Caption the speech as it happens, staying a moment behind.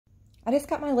I just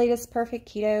got my latest Perfect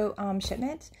Keto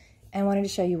shipment and wanted to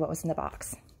show you what was in the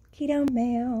box. Keto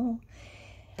mail.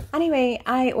 Anyway,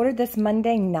 I ordered this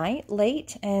Monday night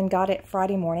late and got it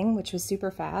Friday morning, which was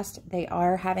super fast. They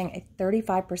are having a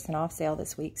 35% off sale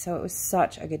this week, so it was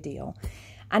such a good deal.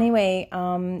 Anyway,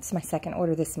 it's my second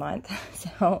order this month.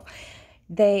 So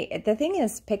the thing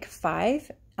is, pick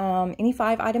 5. Any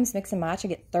 5 items, mix and match, I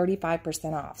get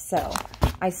 35% off. So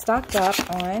I stocked up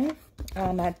on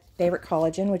my favorite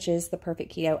collagen, which is the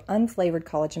Perfect Keto unflavored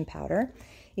collagen powder.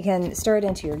 You can stir it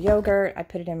into your yogurt. I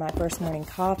put it in my first morning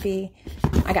coffee.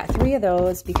 I got 3 of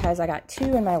those because I got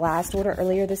 2 in my last order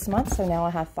earlier this month, so now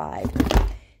I have 5.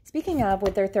 Speaking of,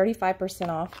 with their 35%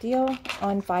 off deal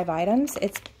on 5 items,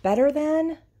 it's better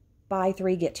than buy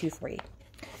 3, get 2 free.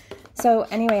 So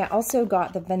anyway, I also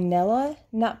got the vanilla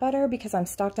nut butter because I'm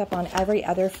stocked up on every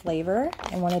other flavor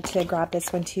and wanted to grab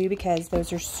this one too because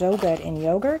those are so good in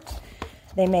yogurt.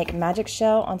 They make magic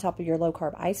shell on top of your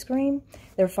low-carb ice cream.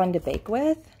 They're fun to bake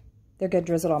with. They're good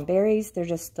drizzled on berries. They're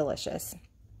just delicious.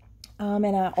 And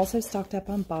I also stocked up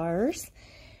on bars.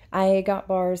 I got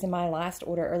bars in my last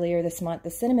order earlier this month, the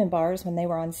cinnamon bars, when they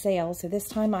were on sale. So this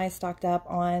time I stocked up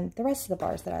on the rest of the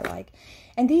bars that I like.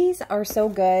 And these are so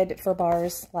good for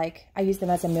bars. Like, I use them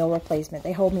as a meal replacement.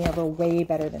 They hold me over way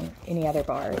better than any other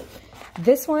bar.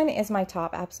 This one is my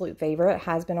top absolute favorite. It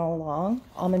has been all along.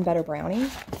 Almond butter brownie.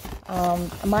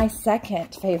 My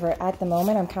second favorite at the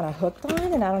moment, I'm kind of hooked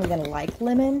on, and I don't even like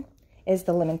lemon, is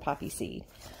the lemon poppy seed.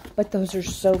 But those are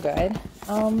so good.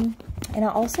 And I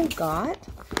also got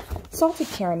salted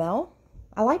caramel.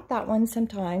 I like that one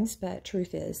sometimes, but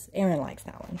truth is, Aaron likes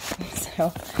that one.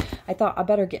 So I thought I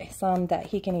better get some that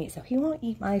he can eat, so he won't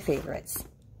eat my favorites.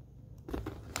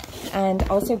 And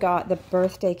also got the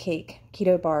birthday cake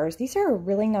keto bars. These are a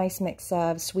really nice mix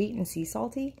of sweet and sea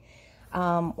salty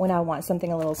when I want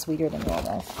something a little sweeter than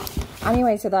normal.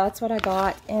 Anyway, so that's what I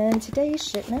got in today's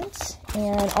shipment,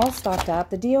 and all stocked up.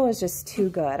 The deal is just too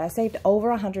good. I saved over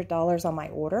 $100 on my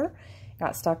order.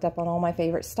 Got stocked up on all my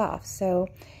favorite stuff. So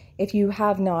if you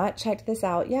have not checked this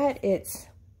out yet, it's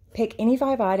pick any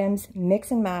 5 items,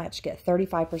 mix and match, get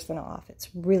 35% off. It's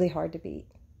really hard to beat.